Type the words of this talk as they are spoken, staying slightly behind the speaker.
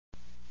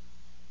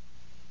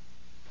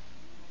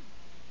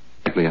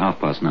Exactly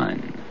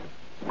 9:30.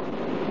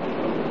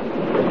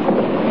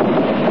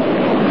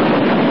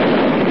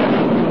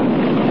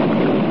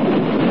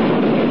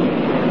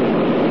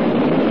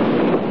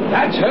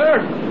 That's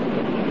her.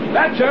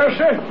 That's her,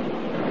 sir.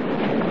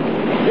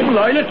 Little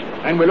islet,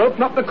 and we'll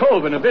open up the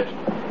cove in a bit.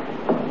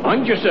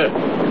 Mind you, sir,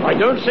 I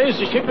don't say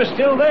the ship is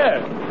still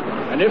there.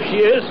 And if she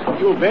is,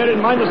 you'll bear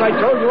in mind as I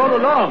told you all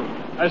along,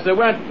 as there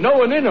weren't no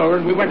one in her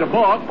when we went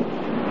aboard.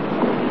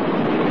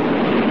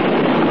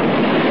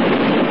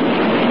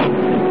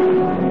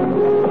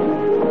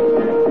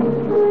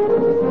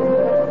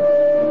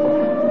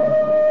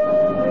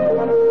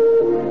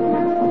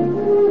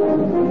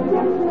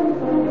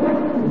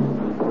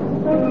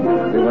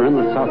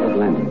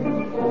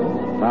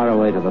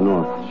 To the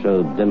north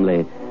showed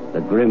dimly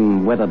the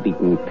grim,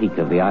 weather-beaten peak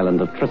of the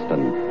island of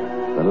Tristan,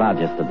 the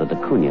largest of the Da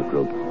Cunha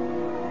group,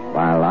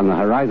 while on the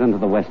horizon to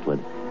the westward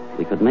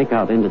we could make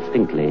out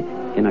indistinctly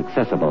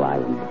Inaccessible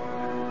Island.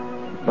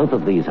 Both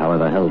of these,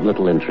 however, held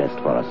little interest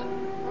for us.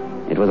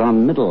 It was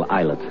on Middle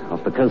Islet,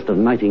 off the coast of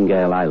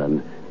Nightingale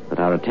Island, that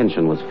our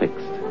attention was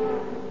fixed.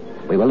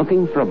 We were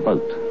looking for a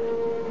boat,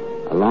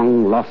 a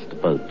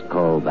long-lost boat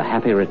called the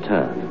Happy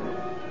Return.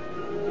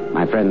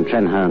 My friend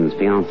Trenhern's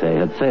fiancée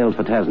had sailed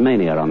for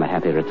Tasmania on the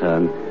Happy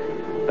Return,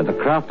 but the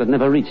craft had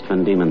never reached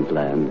Van Diemen's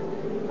Land.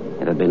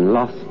 It had been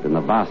lost in the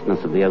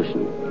vastness of the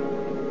ocean.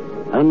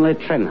 Only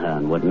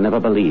Trenhern would never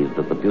believe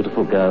that the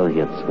beautiful girl he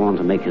had sworn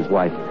to make his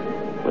wife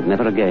would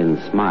never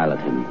again smile at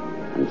him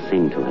and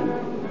sing to him.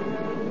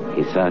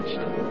 He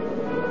searched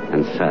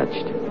and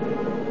searched,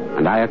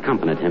 and I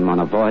accompanied him on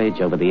a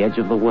voyage over the edge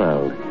of the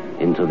world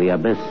into the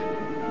abyss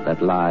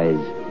that lies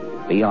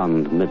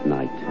beyond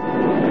midnight.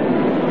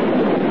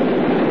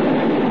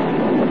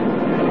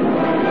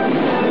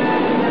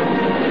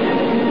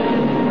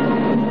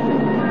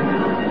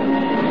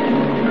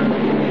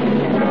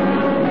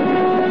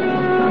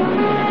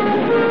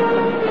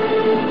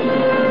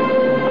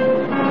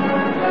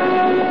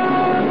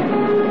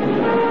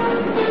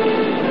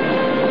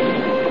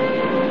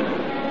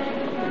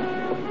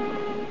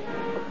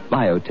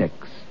 Biotex,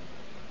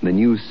 the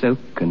new soak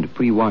and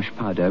pre-wash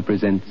powder,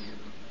 presents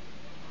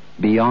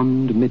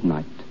Beyond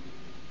Midnight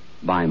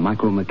by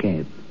Michael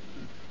McCabe.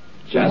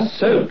 Just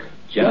soak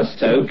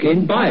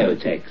in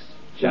Biotex.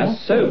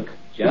 Just soak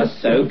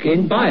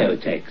in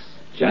Biotex.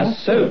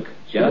 Just soak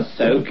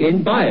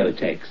in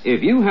Biotex.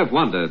 If you have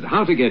wondered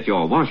how to get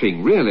your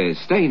washing really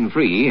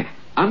stain-free,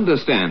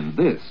 understand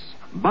this.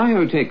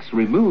 Biotex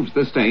removes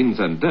the stains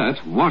and dirt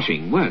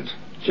washing won't.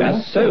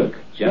 Just soak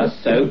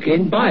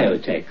in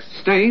Biotex.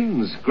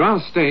 Stains,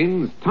 grass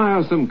stains,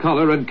 tiresome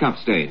collar and cup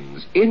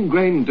stains,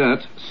 ingrained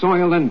dirt,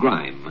 soil and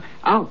grime.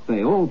 Out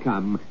they all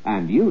come,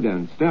 and you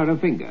don't stir a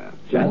finger.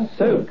 Just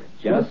soak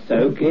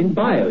in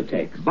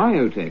Biotex.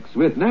 Biotex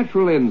with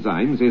natural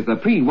enzymes is the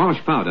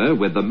pre-wash powder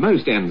with the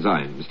most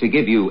enzymes to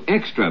give you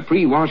extra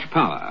pre-wash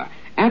power.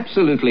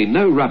 Absolutely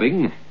no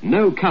rubbing,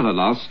 no color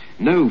loss,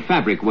 no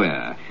fabric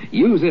wear.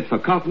 Use it for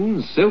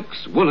cottons,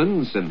 silks,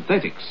 woolens,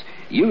 synthetics.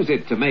 Use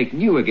it to make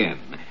new again.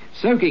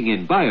 Soaking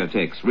in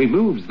Biotex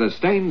removes the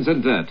stains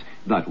and dirt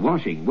that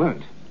washing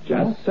won't.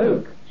 Just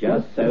soak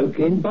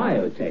in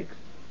Biotex.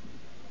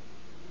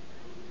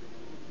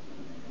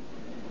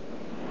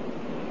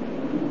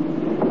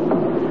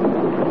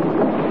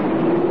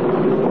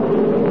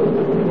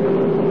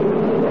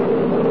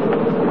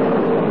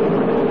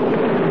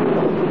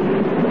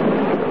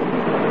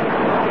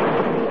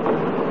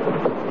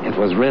 It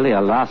was really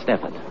a last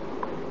effort.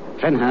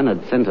 Trenhern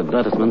had sent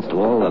advertisements to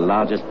all the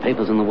largest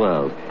papers in the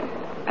world,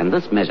 and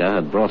this measure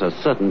had brought a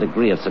certain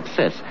degree of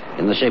success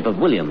in the shape of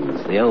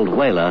Williams, the old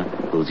whaler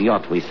whose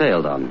yacht we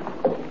sailed on.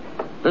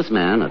 This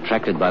man,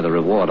 attracted by the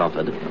reward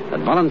offered,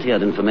 had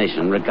volunteered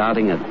information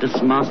regarding a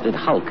dismasted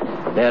hulk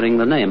bearing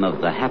the name of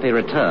the Happy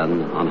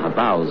Return on her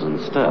bows and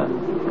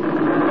stern.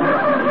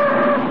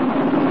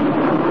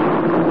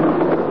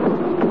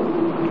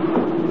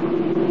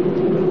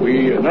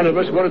 None of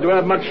us wanted to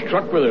have much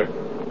truck with her.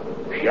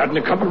 She hadn't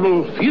a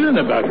comfortable feeling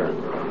about her.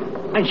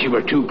 And she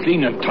were too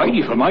clean and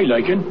tidy for my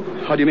liking.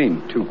 How do you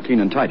mean, too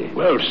clean and tidy?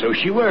 Well, so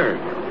she were.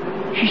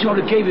 She sort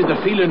of gave you the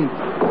feeling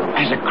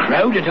as a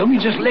crowd had only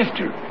just left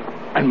her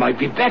and might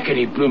be back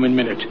any blooming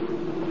minute.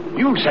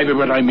 You'll say me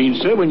what I mean,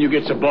 sir, when you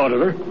gets aboard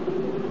of her.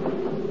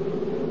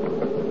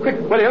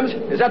 Quick, Williams,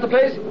 is that the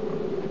place?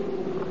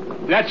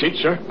 That's it,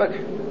 sir. But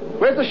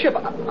where's the ship?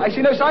 I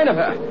see no sign of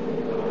her.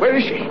 Where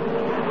is she?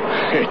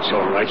 It's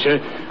all right, sir.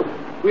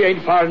 We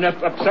ain't far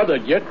enough up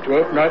southward yet to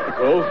open out the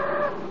cove.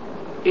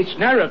 It's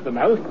narrow at the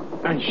mouth,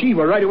 and she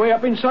were right away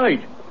up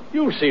inside.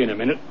 You'll see in a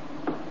minute.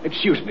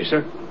 Excuse me,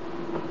 sir.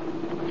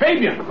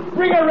 Fabian,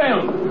 bring her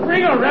round.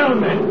 Bring her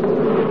round,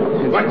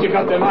 man. What you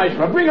got them eyes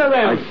for? Bring her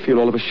round. I feel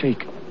all of a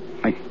shake.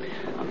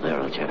 Up there,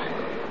 old chap.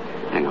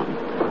 Hang on.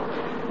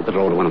 We better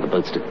order one of the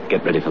boats to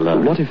get ready for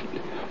load. What if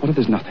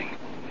there's nothing?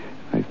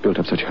 I've built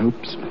up such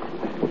hopes.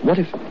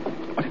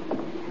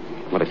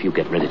 What if you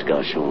get ready to go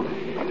ashore?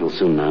 You'll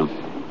soon know.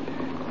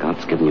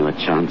 God's given you a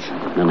chance.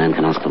 No man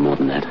can ask for more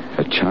than that.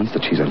 A chance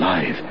that she's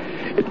alive.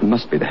 It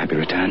must be the Happy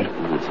Return.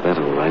 That's that,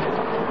 all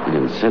right.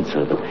 Williams said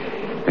so, but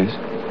Yes?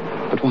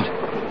 But what?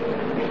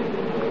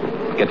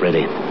 Get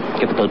ready.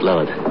 Get the boat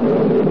lowered.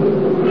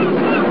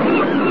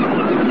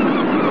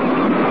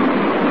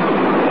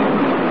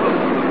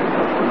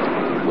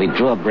 We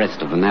drew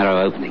abreast of the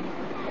narrow opening.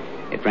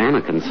 It ran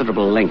a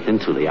considerable length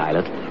into the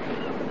islet,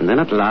 and then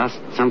at last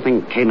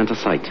something came into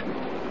sight,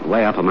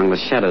 way up among the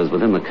shadows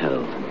within the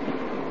cove.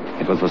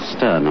 It was the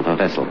stern of a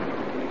vessel.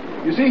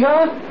 You see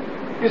her?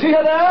 You see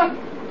her there?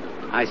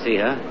 I see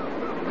her.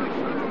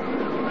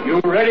 You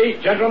ready,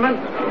 gentlemen?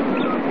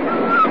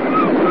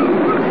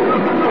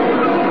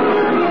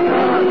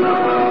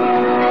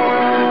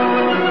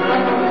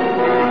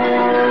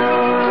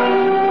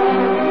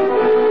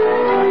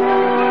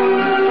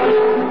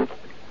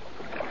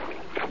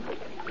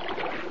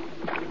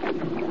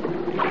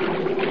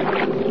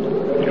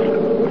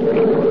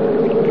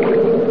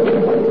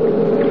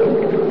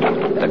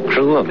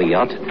 Of the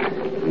yacht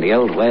and the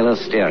old whaler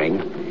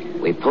steering,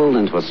 we pulled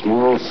into a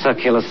small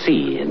circular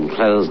sea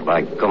enclosed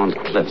by gaunt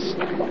cliffs.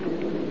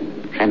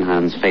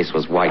 Trenholm's face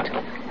was white.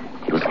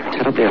 He was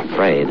terribly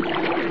afraid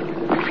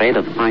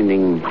of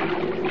finding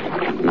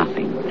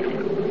nothing.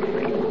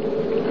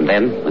 And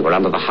then we were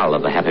under the hull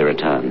of the Happy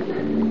Return.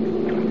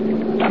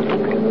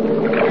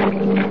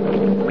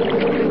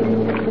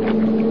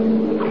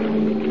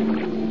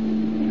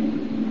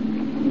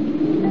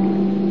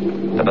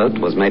 The boat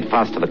was made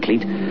fast to the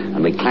cleat,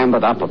 and we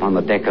clambered up upon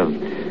the deck of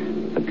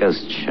the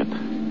ghost ship.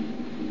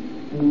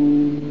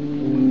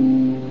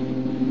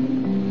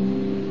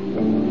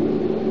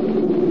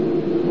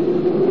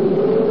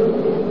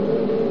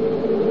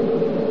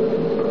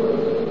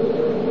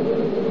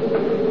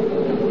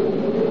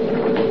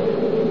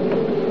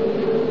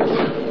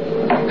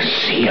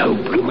 See how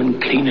bloomin'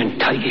 clean and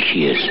tidy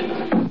she is.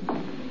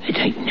 It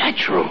ain't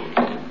natural.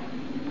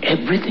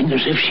 Everything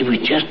as if she was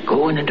just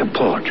going into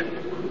port.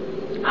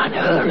 And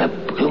her a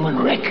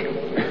bloomin' wreck.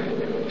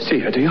 See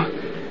her, do you?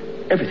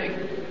 Everything.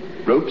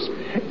 Ropes,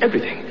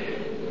 everything.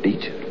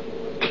 Neat,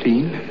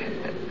 clean,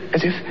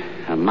 as if...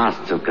 Her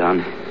masts have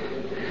gone.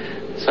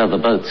 So have the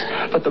boats.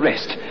 But the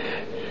rest.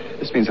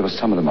 This means there were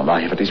some of them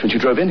alive, at least when she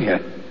drove in here.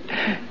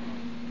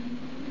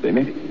 They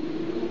may be...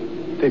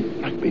 They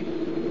might be...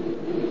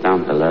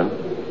 Down below.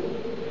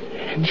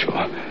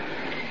 Inshore.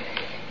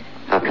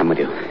 I'll come with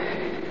you.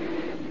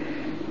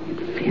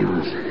 It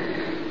feels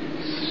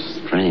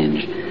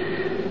strange.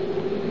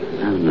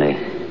 Lonely.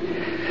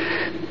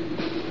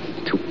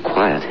 Too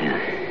quiet here.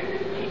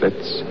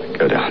 Let's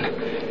go down.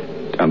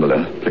 Down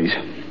below, please.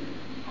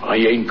 I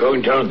ain't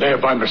going down there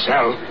by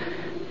myself.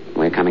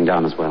 We're coming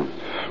down as well.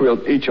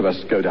 We'll each of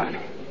us go down.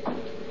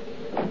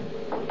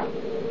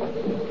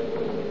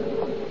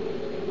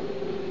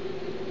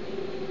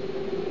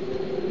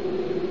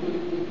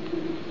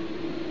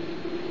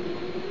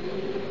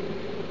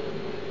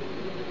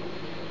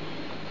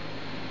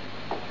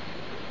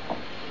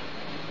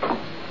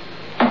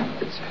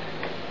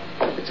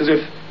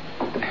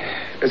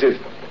 As if...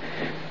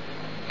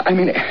 I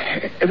mean,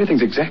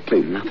 everything's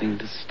exactly... Nothing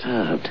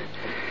disturbed.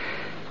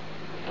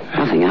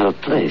 Nothing out of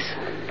place.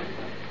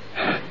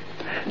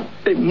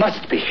 They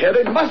must be here.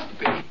 They must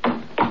be.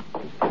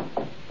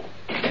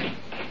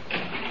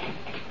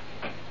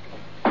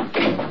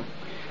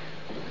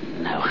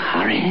 No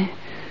hurry.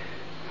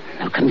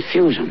 No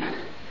confusion.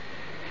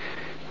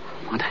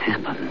 What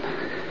happened?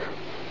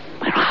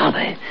 Where are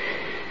they?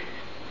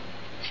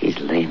 She's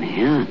lain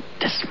here,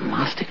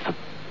 dismasted for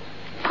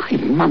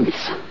 5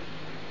 months.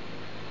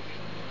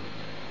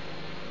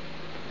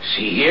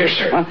 See here,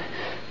 sir.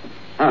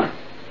 Huh?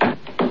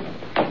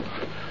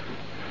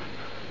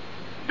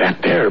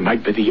 That there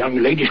might be the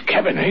young lady's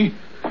cabin, eh?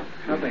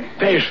 Nothing.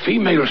 There's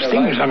female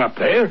things hung up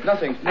there.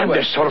 Nothing. And Nowhere.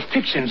 there's sort of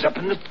fixings up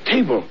on the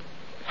table.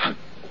 How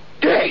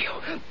dare you?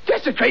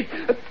 Desecrate...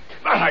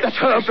 That's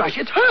her, Brush.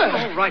 It's hers.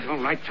 All right,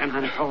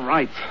 Trenholm. It's all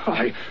right.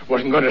 I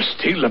wasn't going to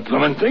steal the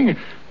blooming thing.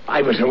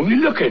 I was only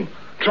looking.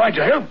 Trying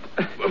to help.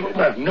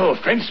 Well, no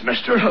offense,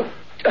 mister.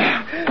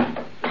 I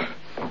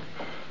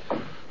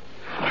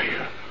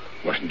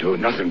wasn't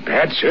doing nothing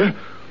bad, sir.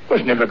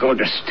 Was never going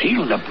to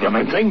steal the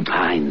blooming thing.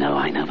 I know,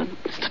 but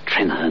Mr.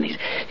 Trenholm, he's...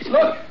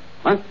 Look!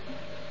 What?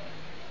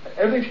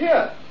 Everything's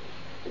here.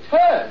 It's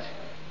hers.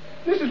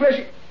 This is where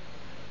she...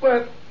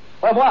 Where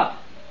what?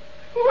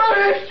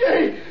 Where is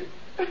she?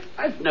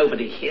 There's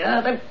nobody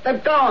here.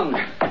 They've gone.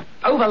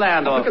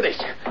 Overland or... Look at this.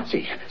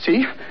 See?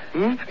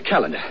 A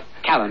calendar.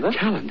 Calendar?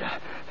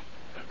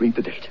 Read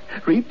the date.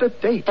 Read the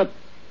date.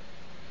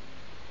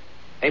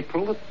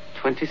 April the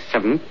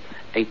 27th,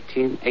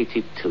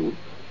 1882.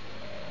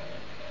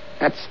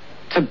 That's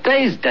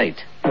today's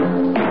date.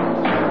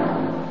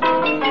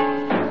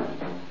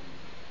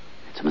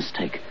 It's a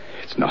mistake.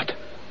 It's not.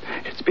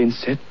 It's been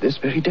set this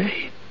very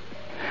day.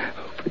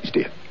 Oh, please,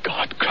 dear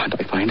God, grant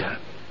I find her.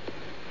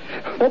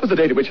 What was the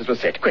date at which it was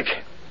set? Quick.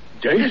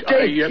 Date?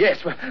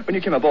 Yes, when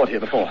you came aboard here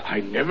before. I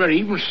never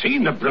even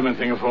seen the blooming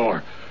thing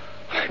before.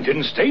 I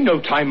didn't stay no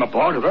time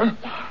aboard of her.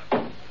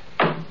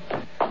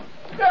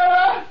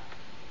 Sarah!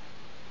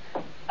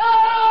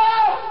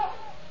 Ah!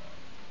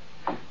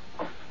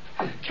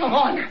 Come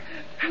on.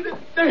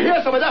 They're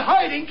here somewhere. They're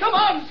hiding. Come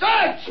on,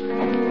 search!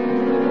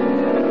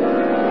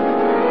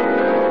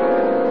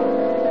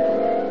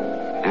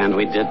 And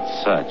we did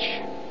search.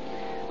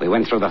 We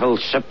went through the whole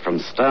ship from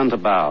stern to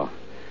bow.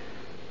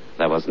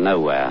 There was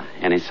nowhere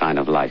any sign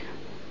of life.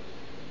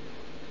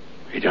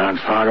 We aren't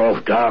far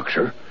off dark,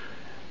 sir.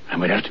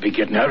 And we'd have to be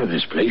getting out of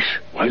this place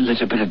while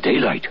there's a bit of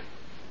daylight.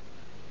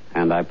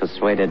 And I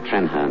persuaded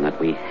Trenherne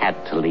that we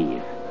had to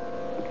leave,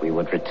 that we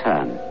would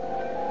return.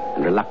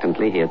 And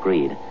reluctantly he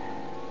agreed.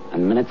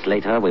 And minutes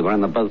later we were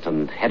in the boat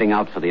and heading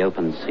out for the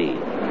open sea.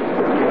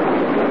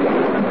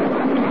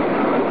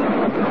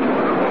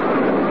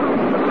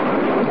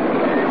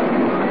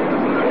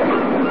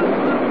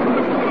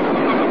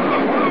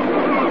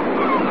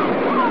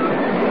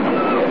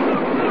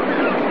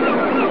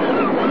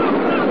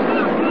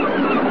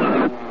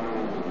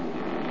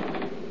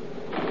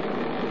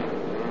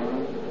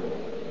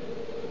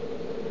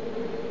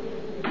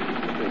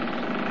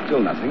 Still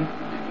nothing.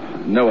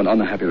 No one on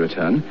the Happy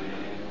Return.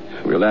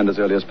 We'll land as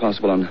early as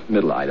possible on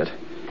Middle Islet.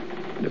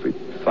 And if we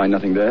find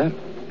nothing there,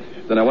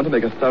 then I want to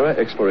make a thorough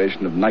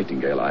exploration of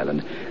Nightingale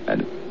Island.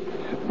 And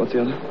what's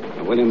the other?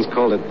 Williams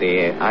called it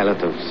the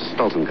Islet of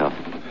Stoltenkopf.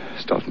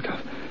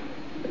 Stoltenkopf.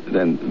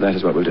 Then that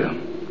is what we'll do.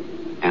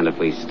 And if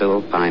we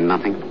still find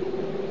nothing?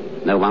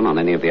 No one on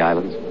any of the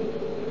islands?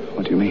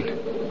 What do you mean?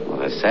 What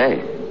I say.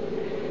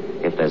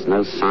 If there's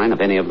no sign of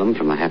any of them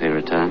from the Happy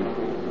Return.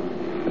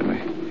 Then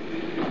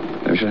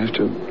we shall have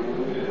to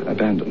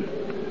abandon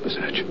the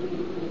search.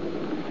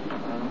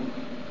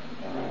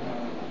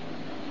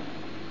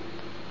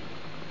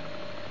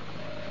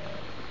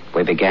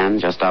 We began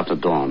just after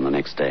dawn the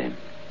next day.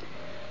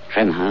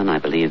 Trenherne, I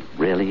believe,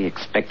 really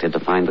expected to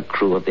find the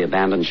crew of the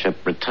abandoned ship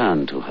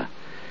returned to her.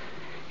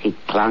 He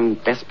clung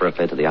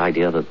desperately to the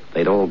idea that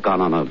they'd all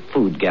gone on a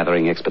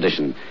food-gathering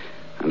expedition,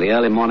 and the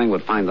early morning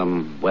would find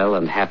them well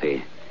and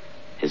happy,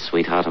 his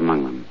sweetheart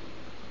among them.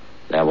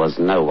 There was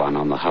no one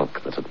on the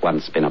hulk that had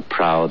once been a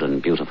proud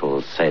and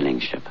beautiful sailing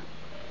ship.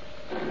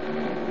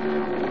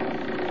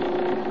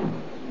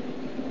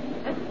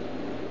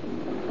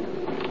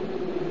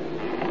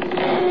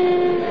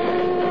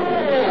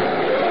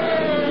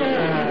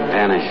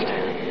 Vanished.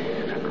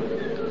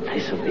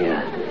 Face of the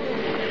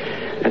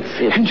earth. Let's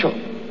see. Henshaw!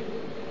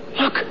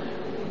 Look!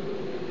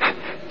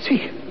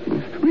 See,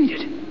 read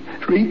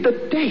it. Read the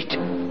date.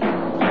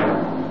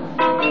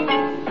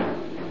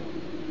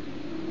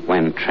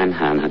 When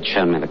Trenherne had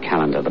shown me the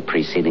calendar the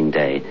preceding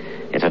day,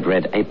 it had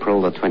read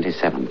April the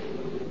 27th.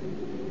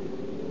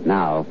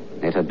 Now,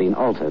 it had been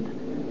altered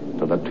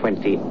to the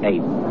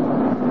 28th.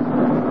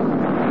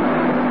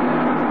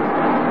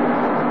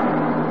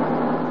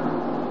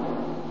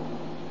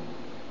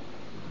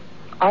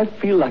 I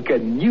feel like a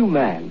new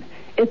man.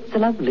 It's a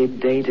lovely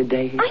day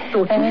today. I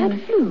thought you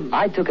had flu.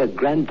 I took a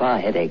Grandpa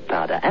headache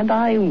powder, and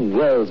I'm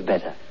worlds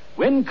better.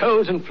 When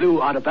colds and flu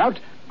are about,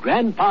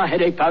 Grandpa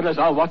headache powders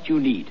are what you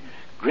need.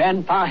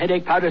 Grandpa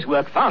headache powders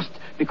work fast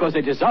because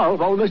they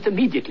dissolve almost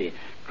immediately.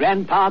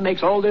 Grandpa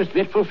makes all those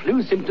dreadful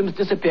flu symptoms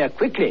disappear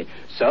quickly.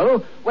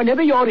 So,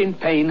 whenever you're in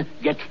pain,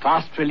 get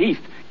fast relief.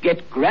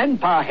 Get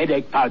Grandpa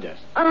headache powders.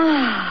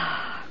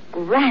 Ah,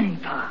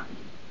 Grandpa.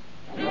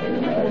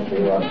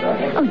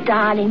 Oh,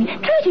 darling,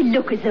 try to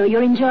look as though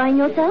you're enjoying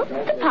yourself.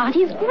 The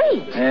party's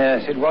great.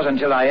 Yes, it was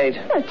until I ate.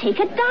 Well, take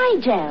a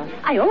Digel.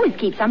 I always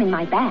keep some in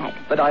my bag.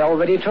 But I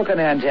already took an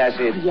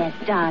antacid. Yes,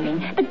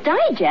 darling, but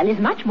Digel is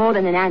much more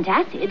than an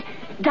antacid.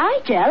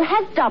 Digel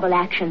has double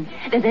action.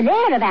 There's a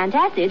layer of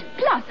antacid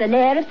plus a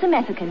layer of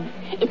simethicone.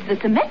 It's the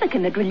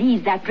simethicone that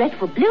relieves that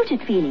dreadful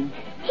bloated feeling.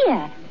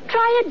 Here,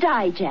 try a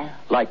Digel.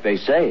 Like they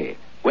say,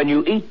 when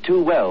you eat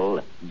too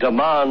well,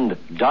 demand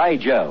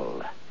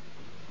Digel.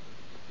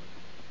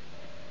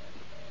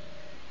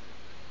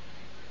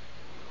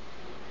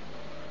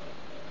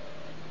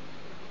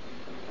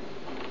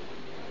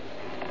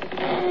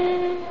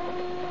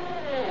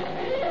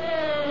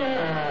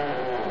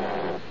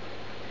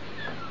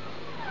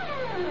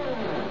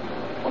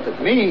 What's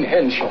it mean,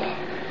 Henshaw?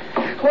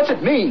 What's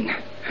it mean?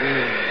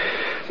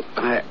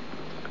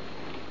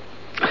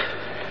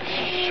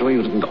 Sure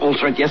you didn't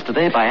alter it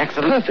yesterday by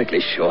accident? Perfectly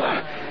sure.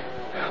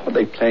 What are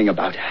they playing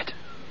about at?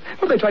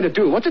 What are they trying to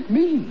do? What's it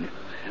mean?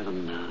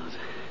 Heaven knows.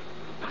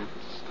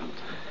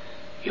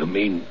 You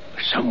mean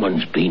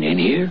someone's been in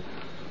here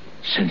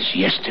since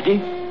yesterday?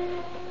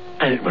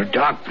 And it were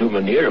dark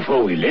blooming here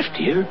before we left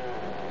here?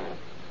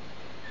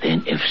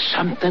 Then if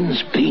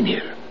something's been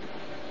here,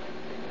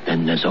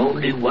 then there's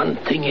only one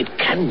thing it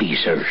can be,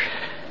 sir.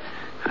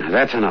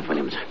 That's enough,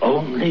 Williams.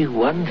 Only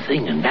one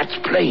thing, and that's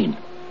plain.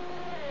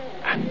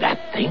 And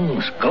that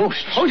thing's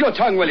ghosts. Hold your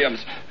tongue,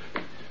 Williams.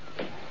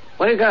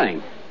 Where are you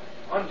going?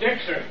 On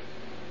deck, sir.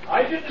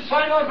 I didn't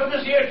sign on for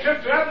this here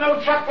trip to have no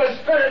truck with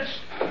spirits.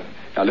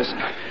 Now, listen.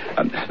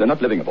 They're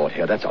not living aboard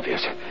here, that's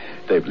obvious.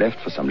 They've left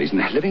for some reason.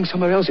 They're living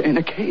somewhere else, in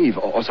a cave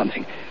or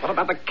something. What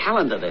about the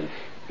calendar, then?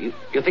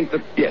 You think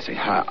that... Yes,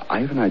 I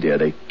have an idea.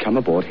 They come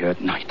aboard here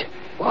at night.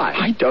 Why?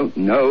 I don't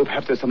know.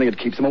 Perhaps there's something that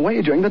keeps them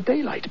away during the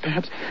daylight.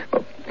 Perhaps,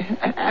 well,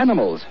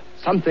 animals.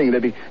 Something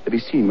they'd be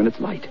seen when it's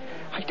light.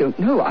 I don't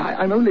know.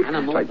 I'm only...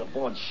 Animals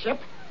aboard ship?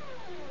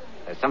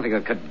 There's something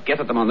that could get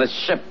at them on this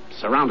ship,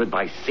 surrounded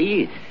by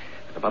sea,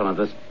 at the bottom of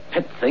this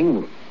pit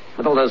thing,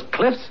 with all those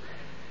cliffs.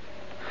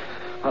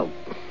 Well,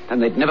 then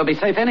they'd never be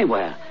safe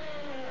anywhere.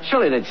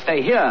 Surely they'd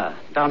stay here,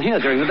 down here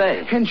during the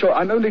day. Henshaw,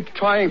 I'm only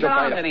trying to... There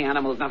aren't any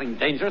animals, nothing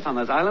dangerous on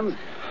those islands.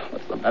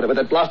 What's the matter with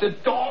that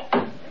blasted door?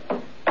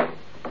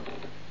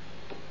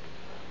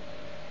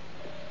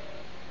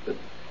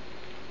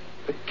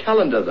 The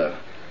calendar, though.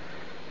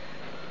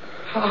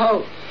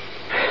 How?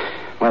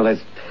 Well,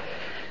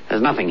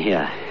 there's nothing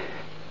here.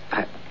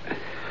 I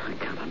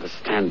can't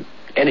understand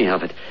any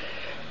of it.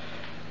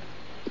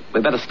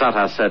 We'd better start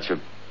our search of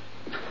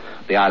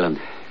the island.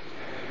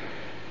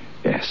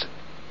 Yes.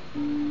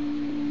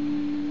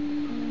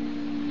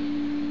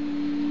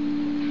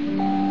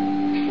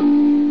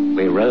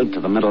 We rowed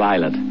to the middle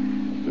islet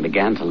and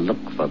began to look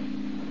for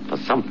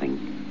something,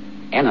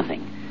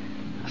 anything,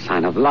 a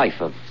sign of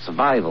life, of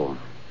survival.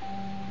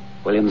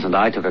 Williams and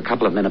I took a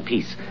couple of men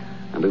apiece,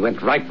 and we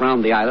went right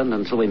round the island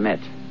until we met.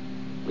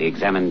 We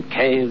examined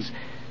caves,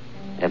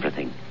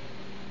 everything.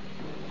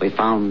 We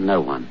found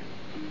no one.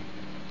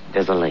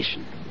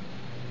 Desolation.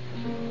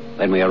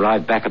 When we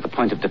arrived back at the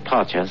point of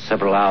departure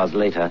several hours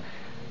later,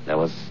 there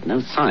was no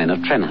sign of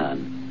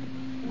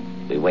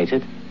Trenherne. We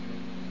waited.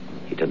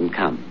 He didn't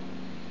come.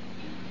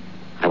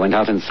 I went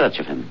out in search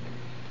of him.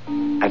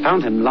 I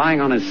found him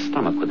lying on his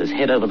stomach with his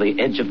head over the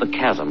edge of the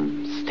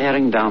chasm,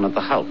 staring down at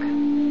the hulk.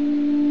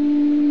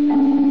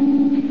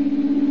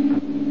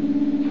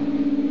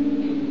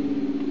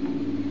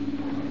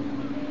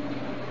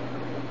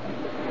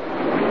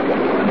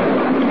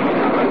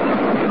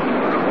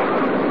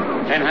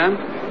 Trenherne?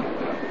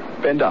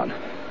 Bend down.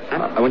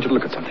 Huh? I want you to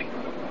look at something.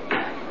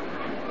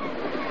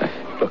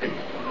 Look.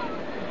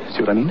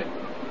 See what I mean?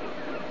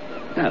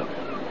 No.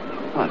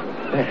 What?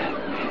 There.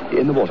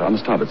 In the water on the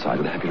starboard side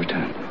with a happy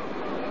return.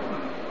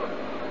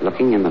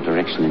 Looking in the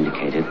direction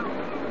indicated,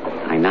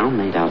 I now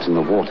made out in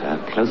the water,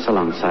 close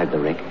alongside the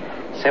wreck,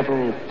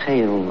 several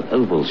pale,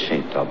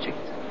 oval-shaped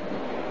objects.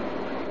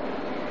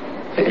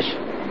 Fish?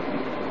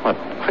 What,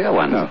 queer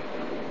ones? No.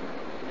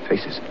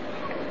 Faces.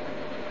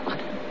 What?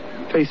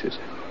 Faces.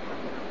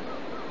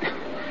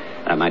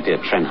 My dear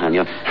Trenherne,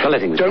 you're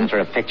letting this matter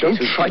affect you.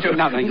 Don't try to...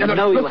 No,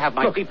 you look, have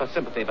my look. deepest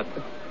sympathy, but...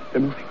 They're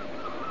moving.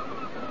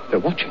 They're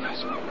watching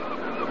us.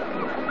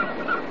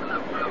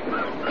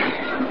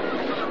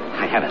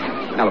 I have it.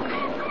 Now, look,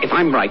 if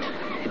I'm right,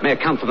 it may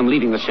account for them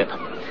leaving the ship.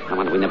 I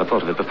wonder we never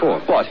thought of it before.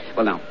 What?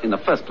 Well, now, in the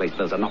first place,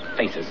 those are not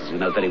faces, as you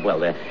know very well.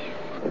 They're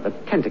the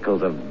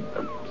tentacles of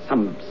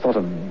some sort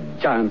of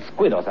giant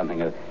squid or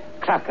something, a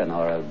kraken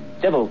or a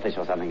devilfish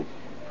or something.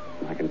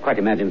 I can quite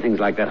imagine things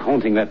like that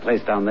haunting that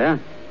place down there.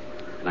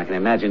 And I can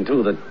imagine,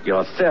 too, that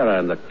your Sarah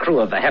and the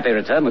crew of the Happy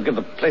Return would give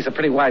the place a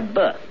pretty wide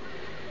berth.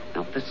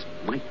 Now, this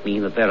might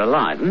mean that they're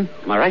alive, Am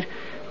I right?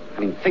 I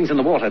mean, things in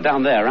the water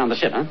down there around the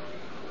ship, huh?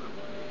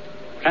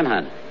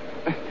 Trenherne.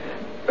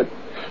 But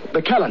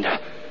the calendar.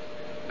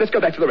 Let's go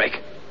back to the wreck.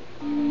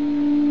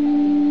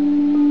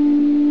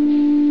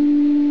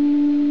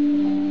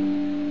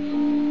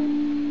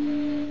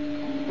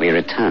 We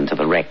returned to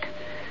the wreck.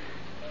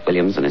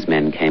 Williams and his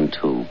men came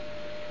too.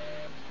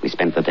 We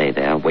spent the day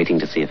there, waiting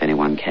to see if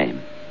anyone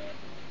came.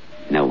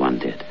 No one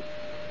did.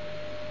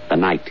 The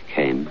night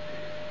came,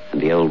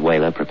 and the old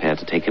whaler prepared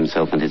to take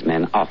himself and his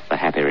men off the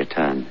Happy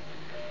Return.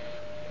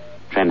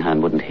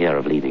 Trenherne wouldn't hear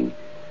of leaving.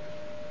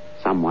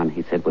 Someone,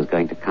 he said, was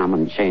going to come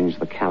and change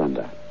the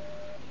calendar.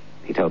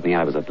 He told me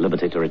I was at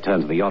liberty to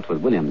return to the yacht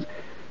with Williams,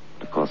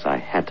 but of course I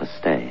had to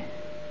stay.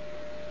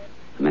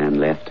 The man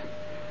left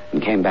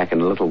and came back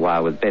in a little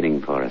while with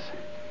bedding for us.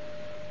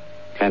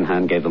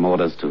 Trenherne gave them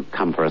orders to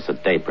come for us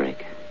at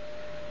daybreak.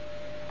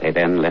 They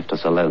then left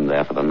us alone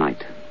there for the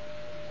night.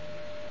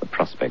 The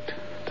prospect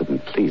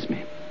didn't please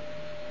me.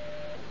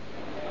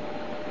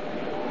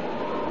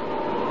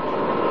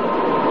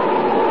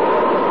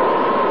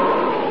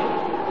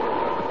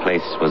 The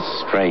place was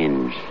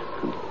strange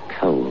and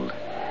cold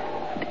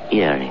and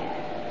eerie,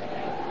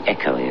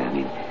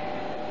 echoey,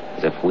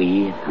 as if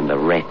we and the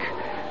wreck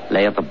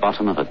lay at the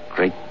bottom of a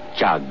great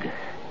jug.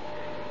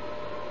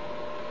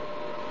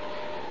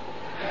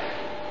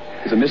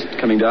 There's a mist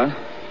coming down.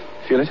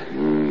 Feel it?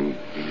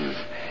 Yes.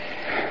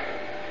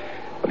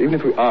 Well, even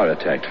if we are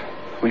attacked,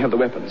 we have the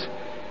weapons.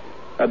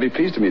 I'd be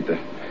pleased to meet the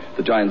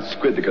giant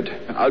squid that could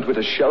outwit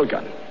a shell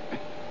gun.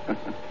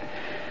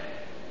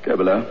 Go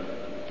below.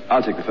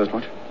 I'll take the first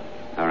watch.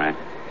 All right.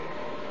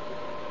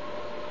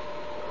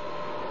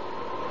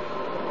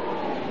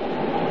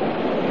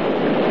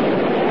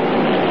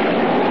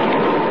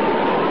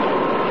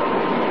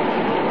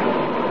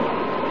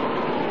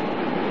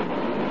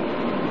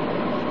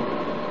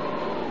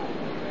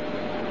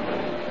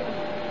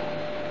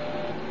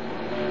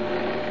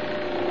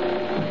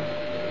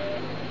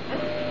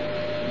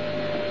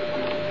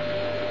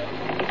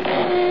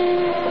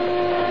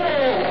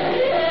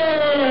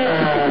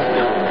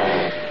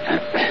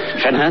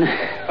 Trenherne?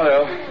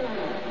 Hello.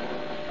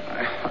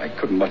 I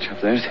couldn't watch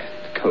up there. It's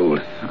cold,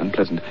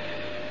 unpleasant.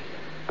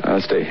 I'll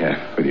stay here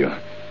with you.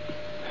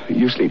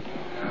 You sleep.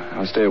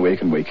 I'll stay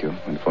awake and wake you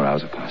when 4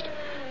 hours have passed.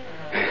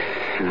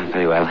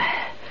 Very well.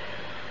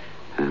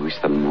 I wish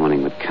the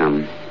morning would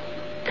come.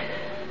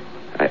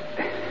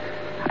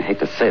 I hate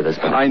to say this,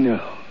 but... I know.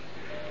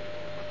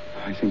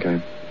 I think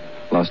I've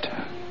lost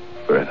her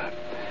forever.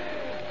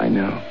 I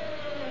know.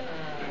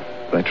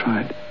 But I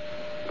tried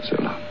for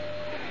so long.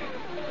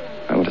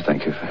 I want to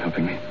thank you for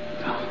helping me.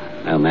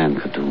 Oh, no man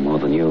could do more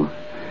than you.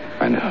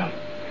 I know.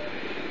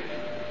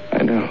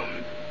 I know.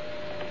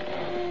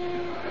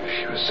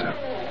 She was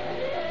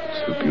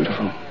so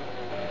beautiful.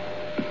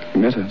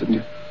 You met her, didn't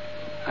you?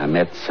 I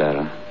met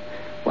Sarah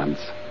once,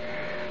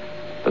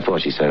 before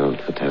she sailed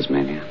for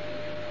Tasmania.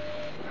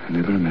 I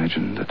never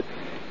imagined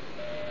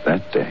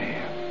that day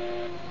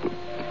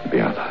would be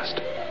our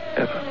last,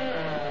 ever.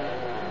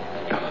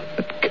 Oh,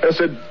 that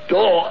cursed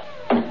door!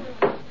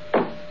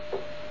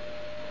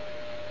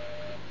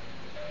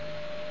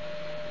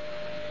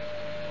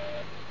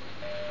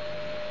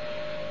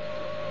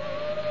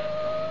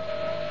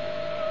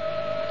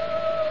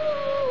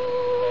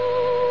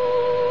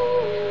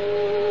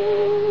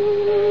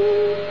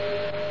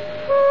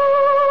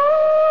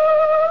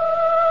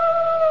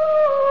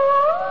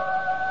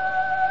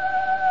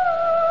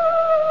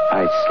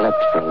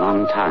 For a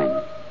long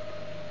time.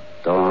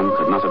 Dawn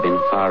could not have been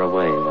far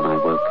away when I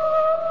woke.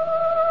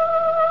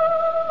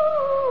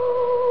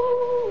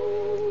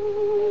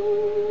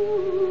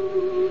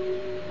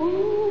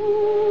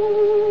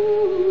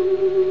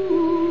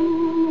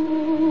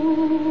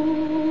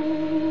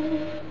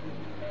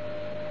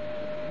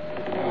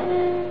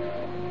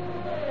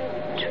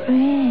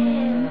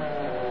 Train.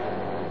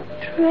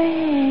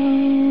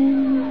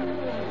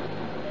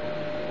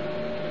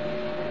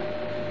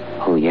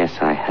 Oh, yes,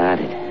 I heard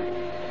it.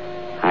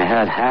 I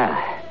heard her.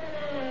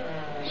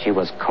 She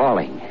was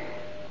calling.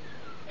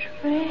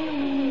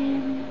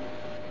 Train.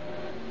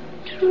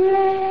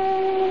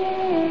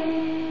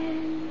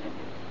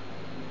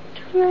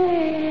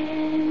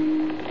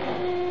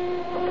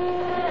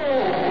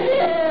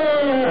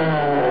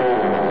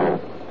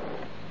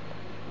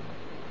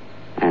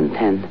 And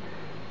then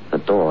the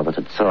door that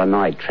had so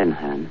annoyed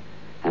Trenherne,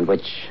 and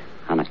which,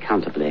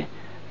 unaccountably,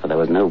 for there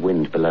was no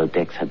wind below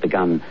decks, had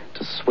begun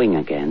to swing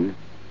again,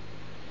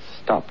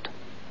 stopped.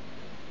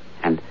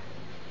 And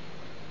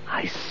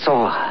I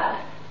saw her.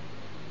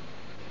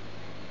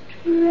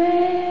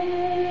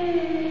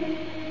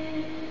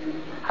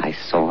 I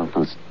saw a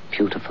most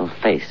beautiful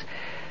face,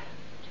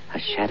 a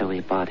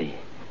shadowy body,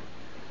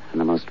 and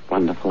the most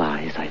wonderful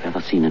eyes I've ever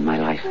seen in my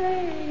life.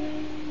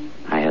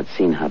 I had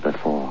seen her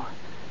before,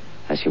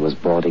 as she was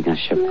boarding a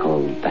ship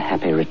called the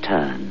Happy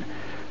Return,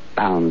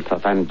 bound for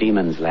Van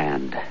Diemen's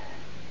Land.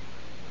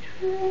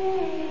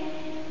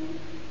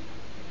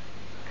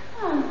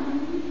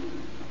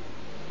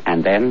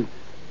 And then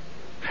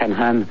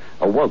Trenherne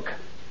awoke.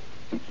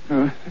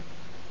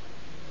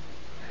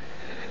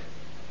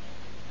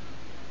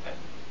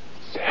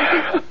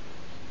 Sarah.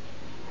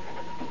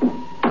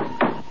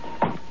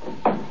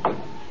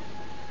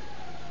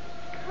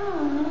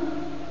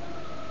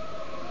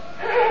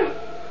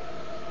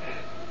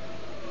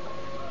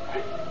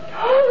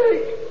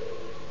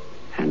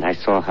 And I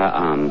saw her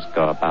arms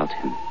go about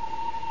him,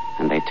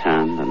 and they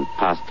turned and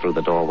passed through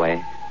the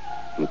doorway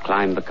and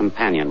climbed the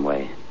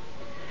companionway.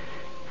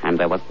 And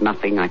there was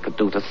nothing I could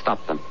do to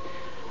stop them.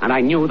 And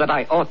I knew that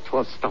I ought to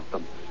have stopped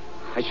them.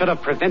 I should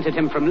have prevented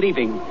him from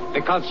leaving,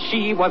 because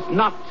she was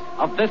not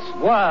of this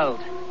world.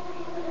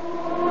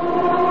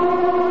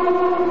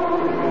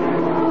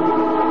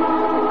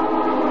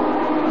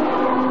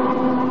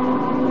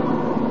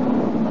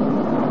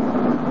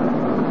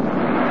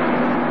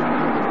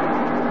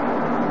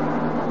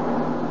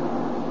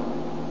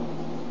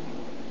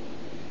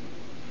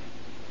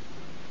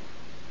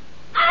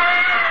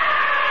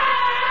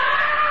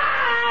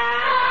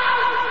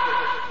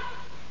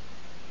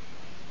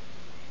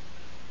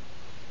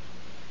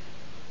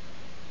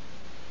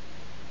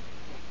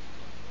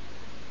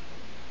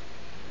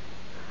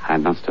 I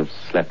must have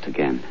slept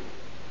again.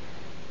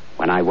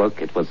 When I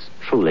woke, it was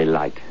truly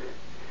light.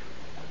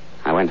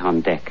 I went on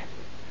deck.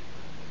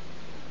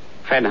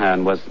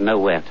 Trenherne was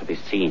nowhere to be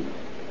seen.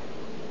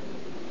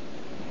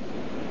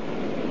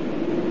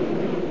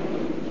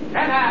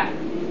 Trenherne!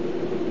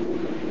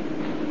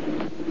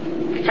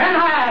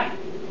 Trenherne!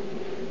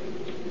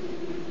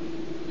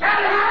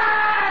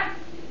 Trenherne!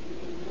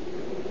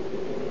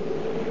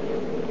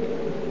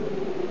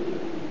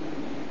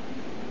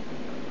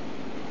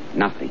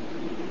 Nothing.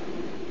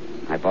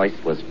 My voice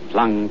was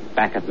flung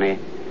back at me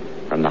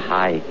from the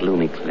high,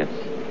 gloomy cliffs.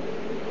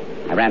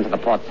 I ran to the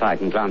port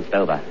side and glanced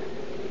over.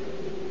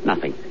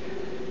 Nothing.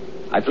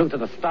 I flew to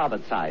the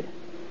starboard side.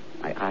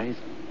 My eyes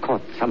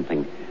caught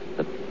something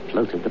that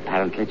floated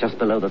apparently just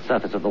below the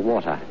surface of the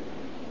water.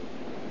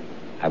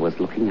 I was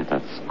looking at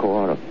a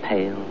score of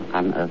pale,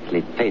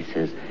 unearthly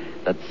faces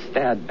that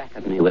stared back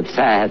at me with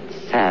sad,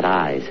 sad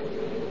eyes.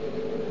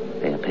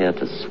 They appeared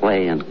to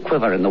sway and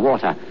quiver in the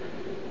water.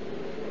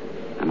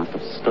 I must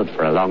have stood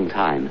for a long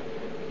time.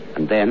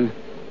 And then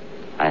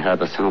I heard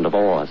the sound of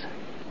oars.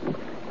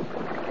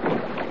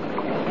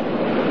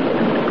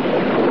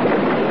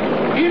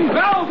 In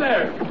Now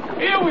there!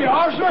 Here we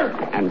are, sir.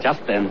 And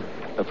just then,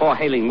 before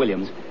hailing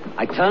Williams,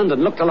 I turned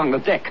and looked along the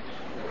deck.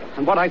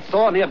 And what I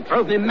saw near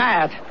drove me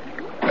mad.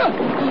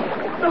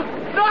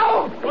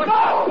 No!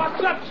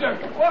 What's up, sir?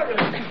 What?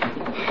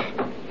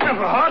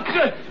 Everhart,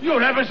 sir, you'll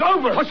have us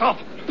over. Push off!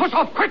 Push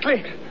off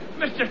quickly!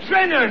 Mr.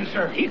 Trenholm,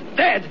 sir. He's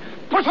dead!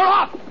 Push her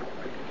off!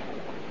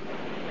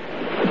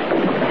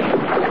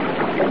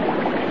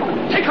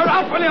 Take her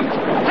out, Williams!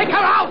 Take her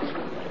out!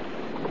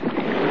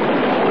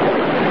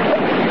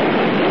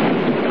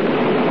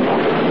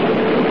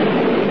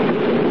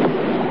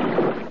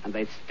 And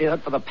they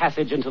steered for the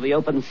passage into the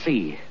open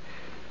sea.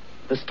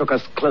 This took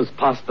us close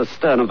past the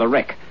stern of the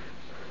wreck.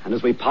 And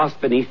as we passed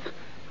beneath,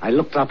 I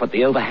looked up at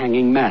the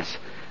overhanging mass.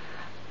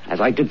 As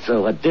I did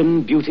so, a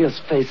dim, beauteous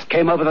face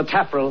came over the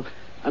taffrail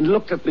and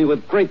looked at me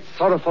with great,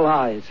 sorrowful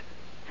eyes.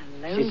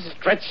 Hello. She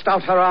stretched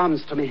out her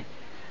arms to me,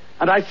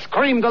 and I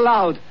screamed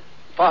aloud,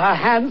 for her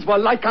hands were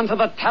like unto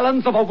the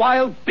talons of a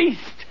wild beast.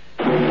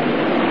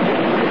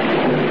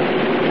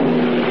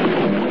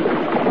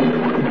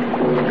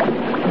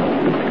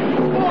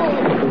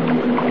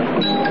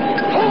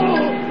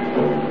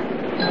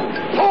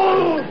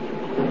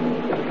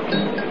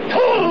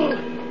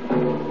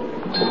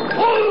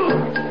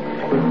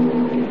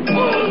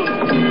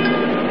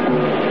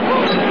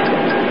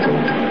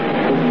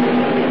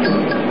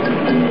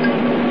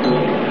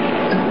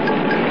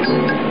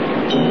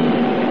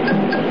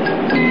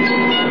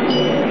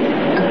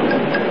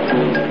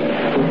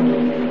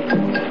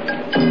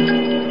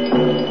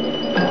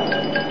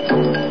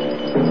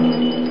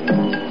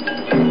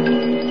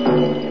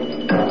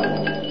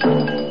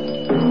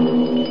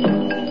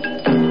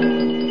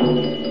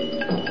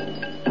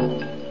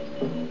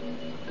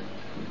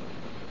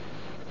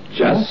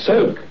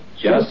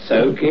 Just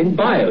soak in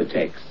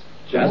Biotex.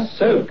 Just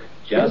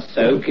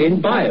soak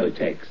in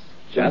Biotex.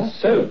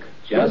 Just soak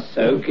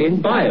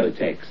in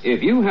Biotex.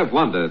 If you have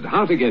wondered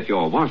how to get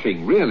your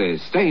washing really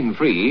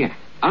stain-free,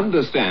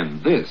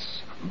 understand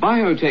this.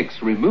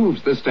 Biotex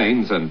removes the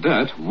stains and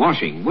dirt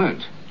washing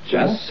won't.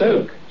 Just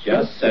soak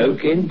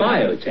in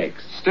Biotex.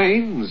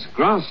 Stains,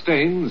 grass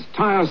stains,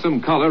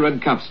 tiresome collar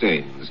and cup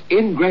stains,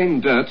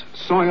 ingrained dirt,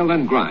 soil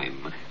and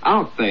grime.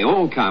 Out they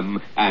all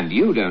come, and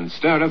you don't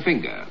stir a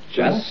finger.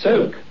 Just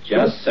soak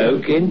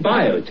in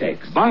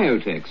Biotex.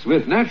 Biotex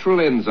with natural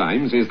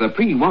enzymes is the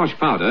pre-wash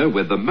powder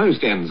with the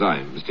most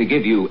enzymes to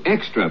give you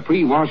extra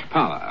pre-wash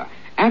power.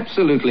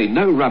 Absolutely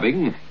no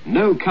rubbing,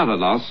 no color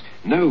loss,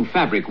 no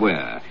fabric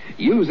wear.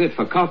 Use it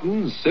for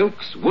cottons,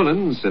 silks,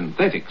 woolens,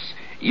 synthetics.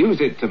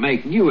 Use it to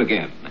make new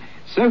again.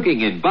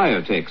 Soaking in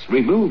Biotex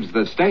removes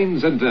the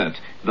stains and dirt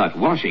that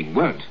washing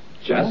won't.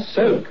 Just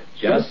soak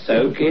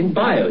in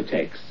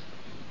Biotex.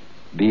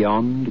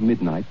 Beyond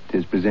Midnight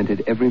is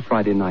presented every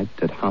Friday night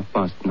at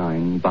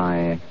 9:30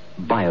 by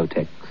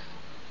Biotex,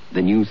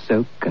 the new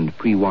soak and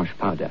pre-wash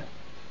powder.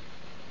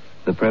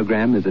 The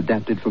program is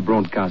adapted for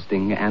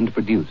broadcasting and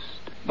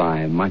produced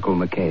by Michael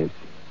McCabe.